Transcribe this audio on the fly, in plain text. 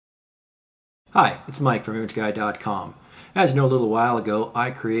Hi, it's Mike from imageguy.com. As you know, a little while ago,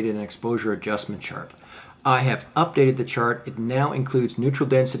 I created an exposure adjustment chart. I have updated the chart. It now includes neutral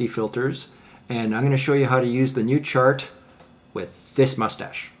density filters, and I'm going to show you how to use the new chart with this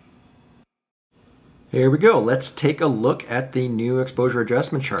mustache. Here we go. Let's take a look at the new exposure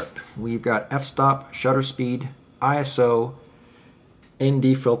adjustment chart. We've got f-stop, shutter speed, ISO,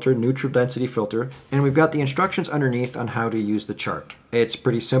 ND filter, neutral density filter, and we've got the instructions underneath on how to use the chart. It's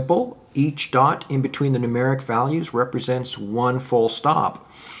pretty simple. Each dot in between the numeric values represents one full stop.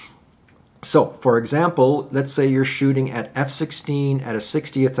 So, for example, let's say you're shooting at f16 at a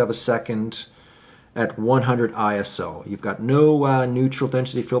 60th of a second at 100 ISO. You've got no neutral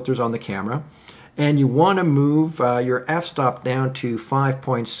density filters on the camera, and you want to move your f-stop down to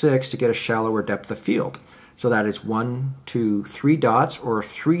 5.6 to get a shallower depth of field. So that is 1, 2, 3 dots or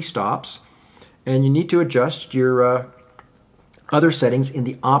 3 stops, and you need to adjust your other settings in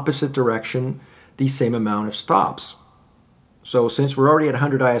the opposite direction the same amount of stops. So since we're already at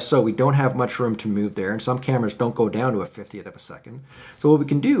 100 ISO, we don't have much room to move there, and some cameras don't go down to a 50th of a second. So what we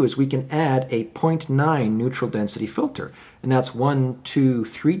can do is we can add a 0.9 neutral density filter, and that's 1, 2,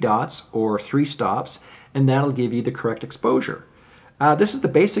 3 dots or 3 stops, and that'll give you the correct exposure. This is the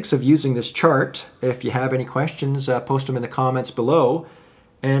basics of using this chart. If you have any questions, post them in the comments below,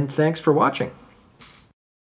 and thanks for watching.